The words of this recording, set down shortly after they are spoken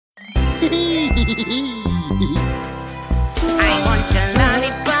I want a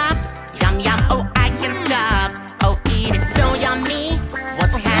lollipop, yum yum, oh I can't stop. Oh it is so yummy,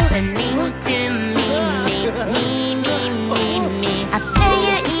 what's happening to me, me. After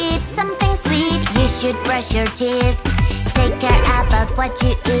you eat something sweet, you should brush your teeth. Take care about what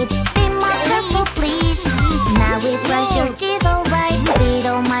you eat, be more careful please. Now we brush your teeth alright, spit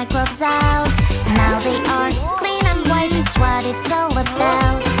all microbes out. Now they are clean and white, it's what it's all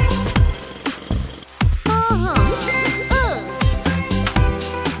about.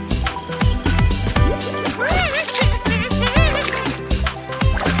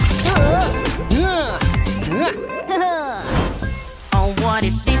 Oh what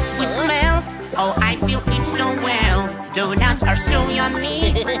is this sweet smell? Oh I feel it so well. Donuts are so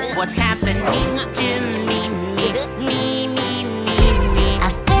yummy, what's happening to me, me.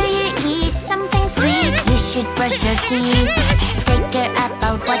 After you eat something sweet, you should brush your teeth. Take care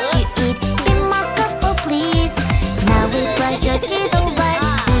about what you eat, be more careful please. Now we brush your teeth alright,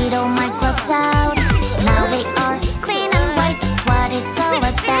 spit all microbes out. Now they are clean and white, that's what it's all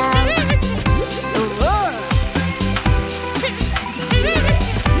about.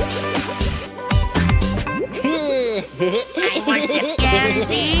 I want the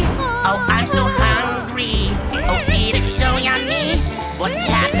candy, oh I'm so hungry. Oh it is so yummy, what's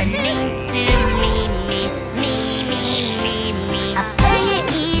happening to me, me. After you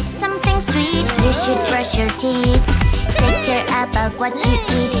eat something sweet, you should brush your teeth. Take care about what you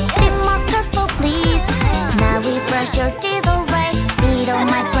eat, be more careful please. Now we brush your teeth alright, spit all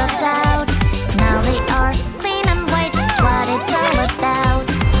microbes out. Now they are clean and white, that's what it's all about.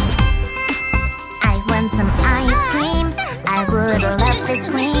 I want some ice cream, I would love to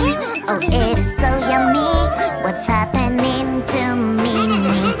scream. Oh it is so yummy, what's happening to me,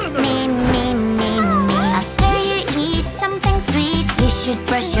 me. After you eat something sweet, you should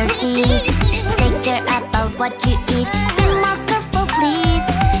brush your teeth. Take care about what you eat, be more careful please.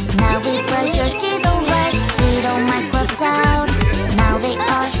 Now we brush your teeth alright, spit all microbes out. Now they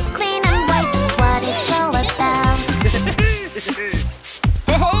are clean and white, that's what it's all about.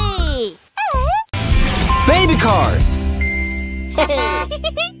 Hey! Baby cars!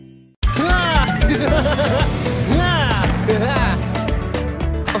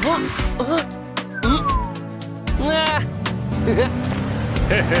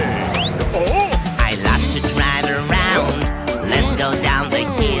 I love to drive around, let's go down the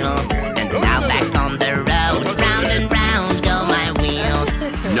hill. And now back on the road, round and round go my wheels.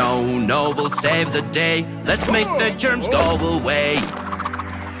 No, we'll save the day, let's make the germs go away.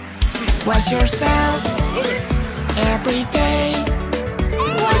 Wash yourself every day.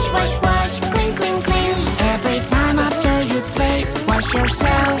 Wash, clean. Every time after you play, wash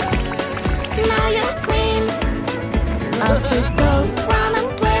yourself. Now you're clean. Off you go, run and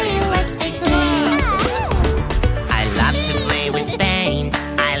play, let's begin. I love to play with paint,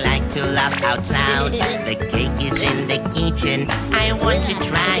 I like to laugh out loud. The cake is in the kitchen, I want to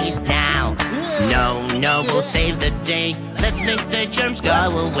try it now. No, we'll save the day, let's make the germs go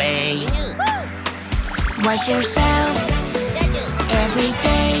away. Wash yourself every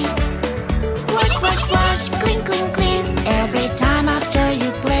day. Wash, clean. Every time after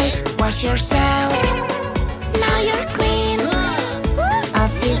you play, wash yourself. Now you're clean.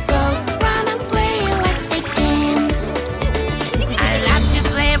 Off you go, run and play, let's begin. I love to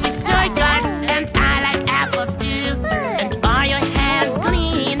play with toy cars, and I like apples too. And are your hands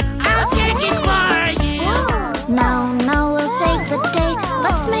clean? I'll check it for you. No, we'll save the day,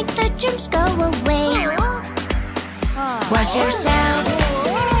 let's make the germs go away. Wash yourself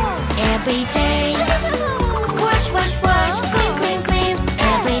every day. Wash, clean.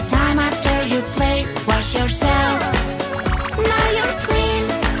 Every time after you play, wash yourself. Now you're clean.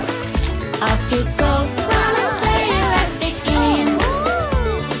 Off you go, run and play, let's begin.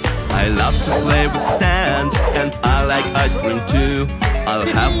 I love to play with sand, and I like ice cream too. I'll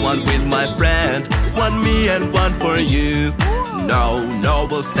have one with my friend, one me and one for you. No,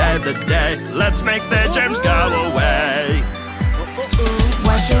 we'll save the day, let's make the germs go away.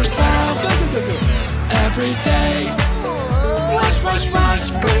 Wash yourself every day. Wash,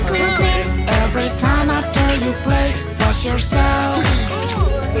 clean. Every time after you play, wash yourself.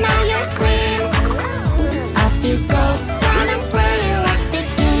 Now you're clean. Off you go, run and play, let's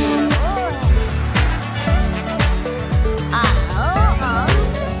begin.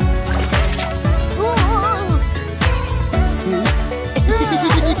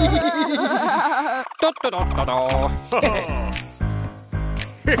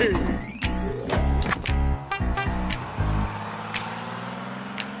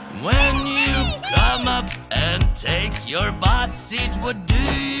 When you come up and take your boss seat, what do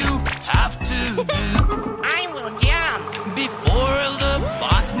you have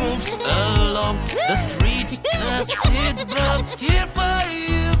is here for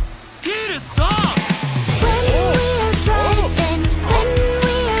you. Here to stop. When we are driving, when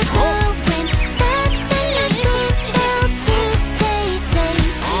we are going, fasten your seatbelt to stay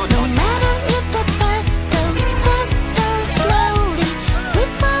safe. No matter if the bus goes fast or slowly, we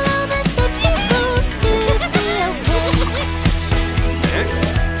follow the safety rules to be okay.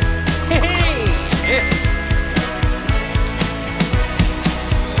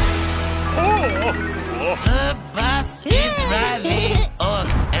 The bus is driving on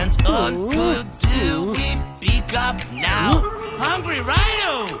and on. Could do we pick up now? Hungry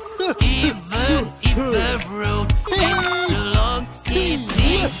Rhino! Even if the road is too long,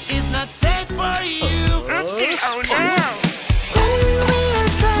 eating is not safe for you. Oopsie, oh no! When we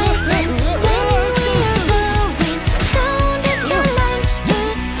are driving, when we are going, don't eat your lunch to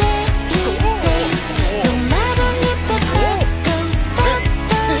stay safe. No matter if the bus goes fast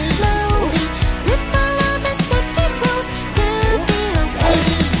or slowly, we follow the safety rules to be okay.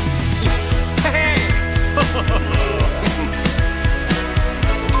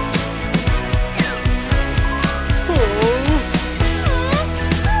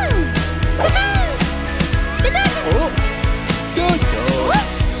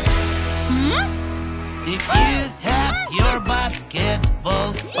 If you have your basketball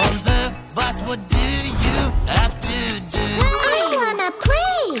on the bus, what do you have to do? I wanna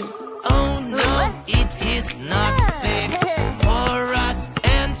play. Oh no, it is not safe for us,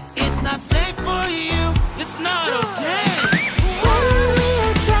 and it's not safe for you. It's not okay. When we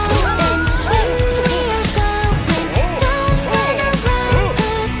are driving, when we are going, don't run around to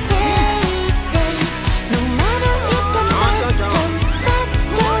stay safe. No matter if the bus goes fast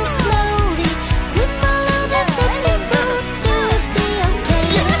or slowly, we follow the safety rules to be okay.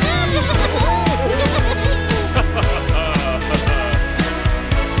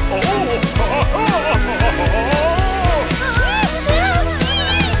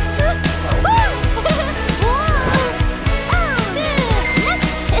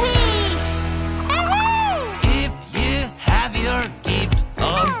 If you have your gift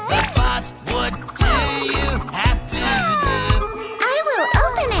on the bus, what do you have to do? I will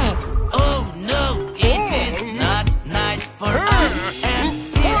open it. Oh no, it is not nice for us, and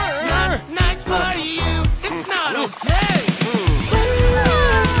it's not nice for you. It's not okay. When we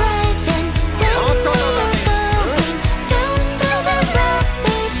are driving, when we are going, don't throw the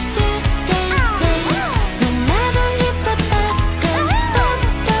rubbish to stay safe. No matter if the bus goes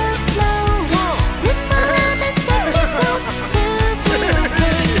fast or slowly, we follow the safety rules to be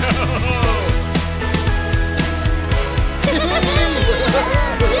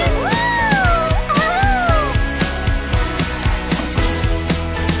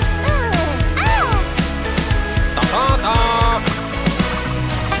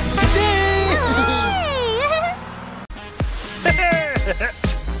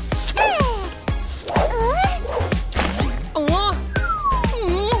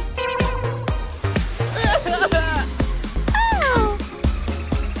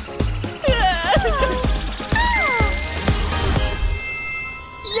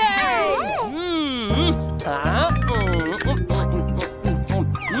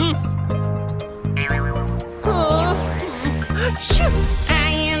I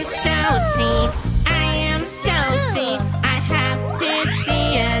am so sick. I am so sick. I have to see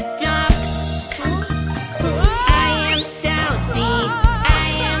a doc. I am so sick. I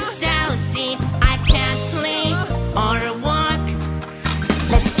am so sick. I can't play or walk.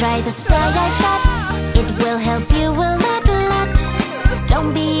 Let's try the spray I got. It will help you a lot, a lot.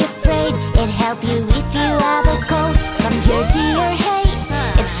 Don't be afraid, it help you if you have a cold. From here to your hay,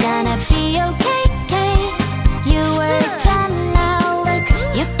 it's gonna be okay, okay. You were done now, look,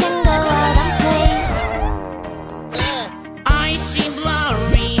 you can go out and play. I see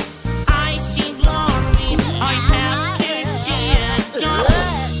blurry. I see blurry. I have to see a doc.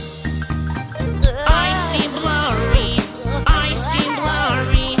 I see blurry. I see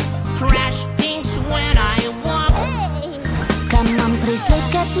blurry. Crash things when I walk. Come on, please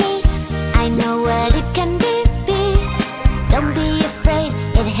look at me. I know what it can be. Don't be afraid,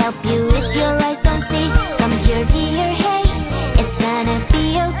 it help you if your eyes don't see. From here to your hay, it's gonna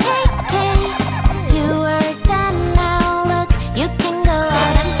be okay, okay. You are done now, look, you can go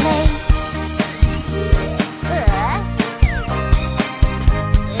out and play.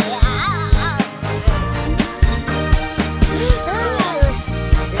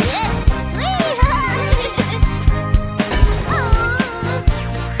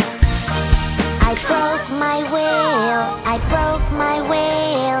 I broke my wheel, I broke my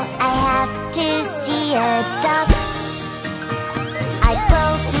wheel. I have to see a duck. I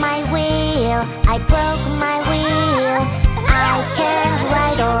broke my wheel, I broke my wheel. I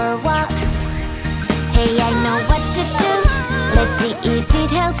if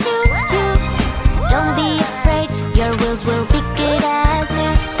it helps you. Don't be afraid, your wheels will be good as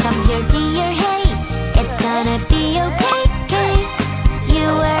new. Come here dear, hey, it's gonna be okay, okay. You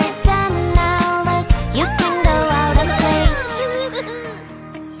are done now, look, you can go out and play.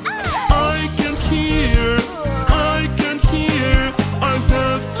 I can't hear, I can't hear, I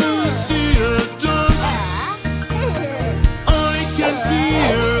have to see a dog.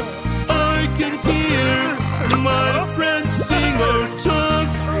 I can hear my friends sing or talk.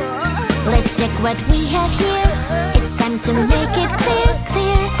 Let's check what we have here. It's time to make it clear,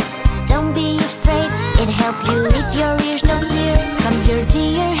 clear. Don't be afraid, it helps you if your ears don't hear. Come here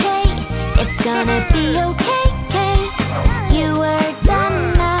dear, hey, it's gonna be okay, okay. You are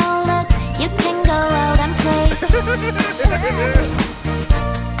done now, look, you can go out and play.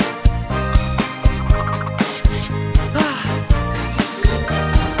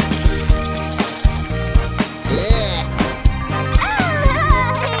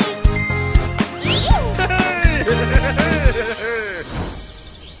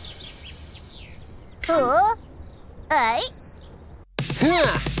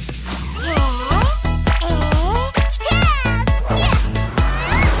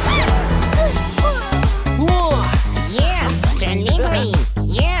 Yes, turn me green.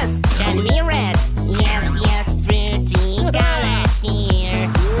 Yes, turn me red. Yes, yes, fruity colors here.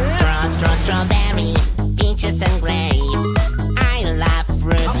 Strawberry, peaches and grapes. I love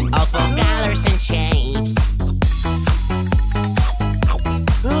fruits of all colors and shapes.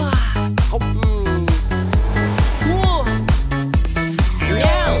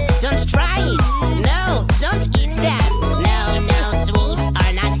 No, don't try it. No, don't eat that. No, sweets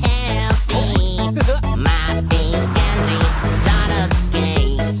are not healthy. Muffins, candy, donuts,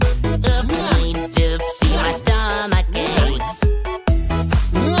 cakes. Oopsie doopsie, my stomach aches.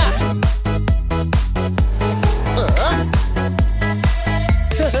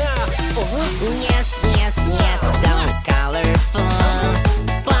 Yes, so colorful.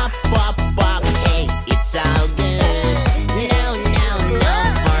 Pop, pop, pop, hey, it's so good. No,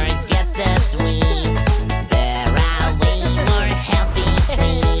 forget the sweets. There are way more healthy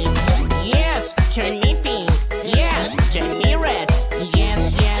treats. Yes, turn me pink. Yes, turn me red. Yes,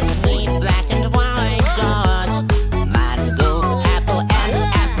 with black and white dots. Mango, apple, and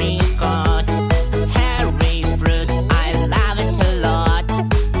apricot. Hairy fruit, I love it a lot.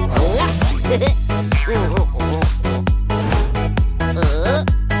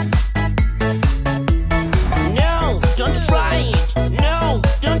 No, don't try it. No,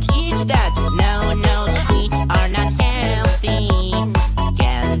 don't eat that. No, sweets are not healthy.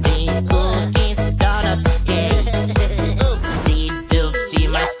 Candy, cookies, donuts, cakes. Oopsie doopsie,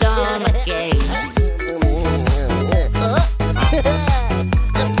 my stomach aches.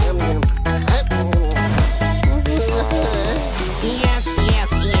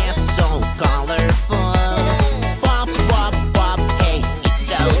 Yes, so colorful. Pop, pop, pop, hey, it's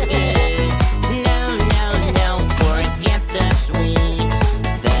so good. No, forget the sweets.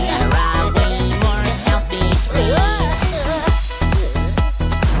 There are way more healthy treats.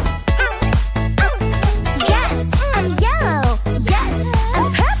 Yes, I'm yellow. Yes, I'm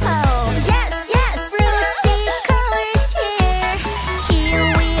purple. Yes, fruity colors here.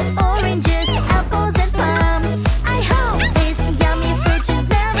 Kiwi, oranges, apples, and plums. I hope this yummy fruit is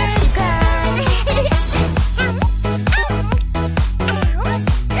never gone.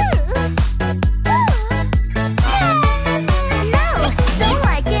 No, don't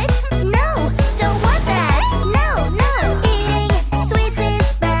like it. No, don't want that. No, eating sweets is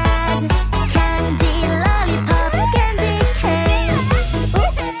bad. Candy, lollipops, candy canes.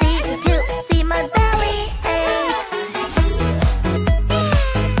 Oopsie doopsie, my belly aches.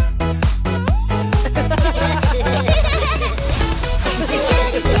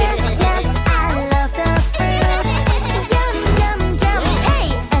 Yes, I love the fruit. Yum, hey,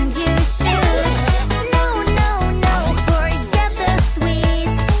 and you should. No, forget the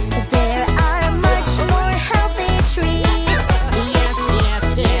sweets. There are much more healthy treats.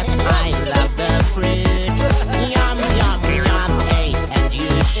 Yes, I love the fruit. Yum, hey, and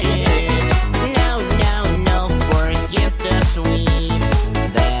you should. No, forget the sweets.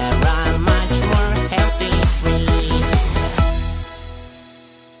 There are much more healthy treats.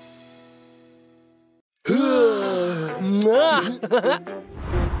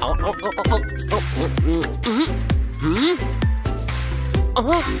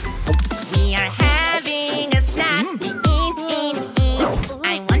 We are having a snack. Eat.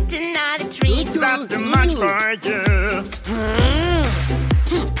 I want another treat. That's too much for you.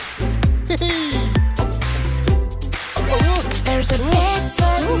 There's a big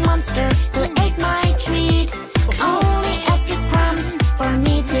foot monster who ate my treat. Only a few crumbs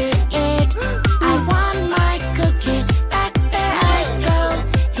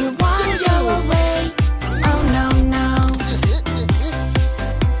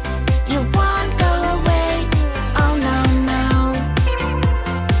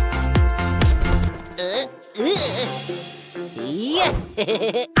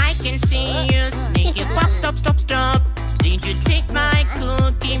I can see you sneaky fox. Stop, stop, stop. Did you take my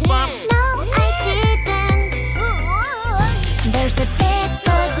cookie box? No, I didn't. There's a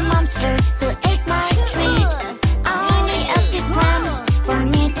Bigfoot monster who ate my treat. Only a few crumbs for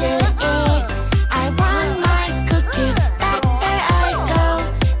me to eat. I want my cookies back, there I go.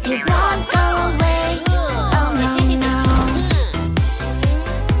 You won't go away. Oh no, no.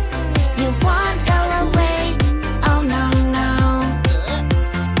 You won't go away. Oh no, no.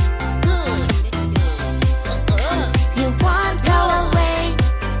 You won't go away.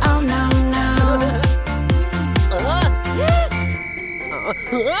 Oh no, no.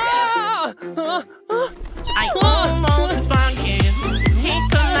 I almost found you. He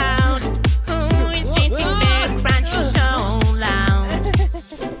come out. Who is sitting there crunching so loud?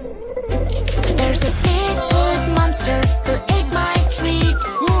 There's a Bigfoot monster who ate my treat.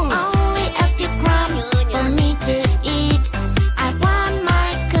 Only a few crumbs for me to eat. I want my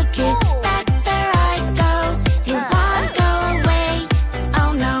cookies back, there I go. You won't go away.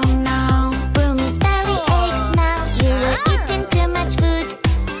 Oh no, no. Boomy's belly aches now. You were eating too much food.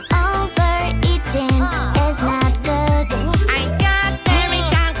 Overeating is not good. I got very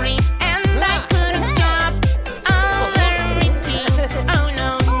hungry and I couldn't stop overeating. Oh no,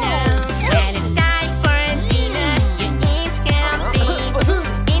 no. When it's time for dinner, you eat healthy.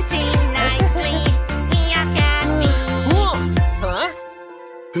 Eating nicely, you're happy.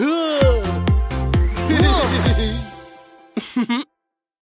 Huh?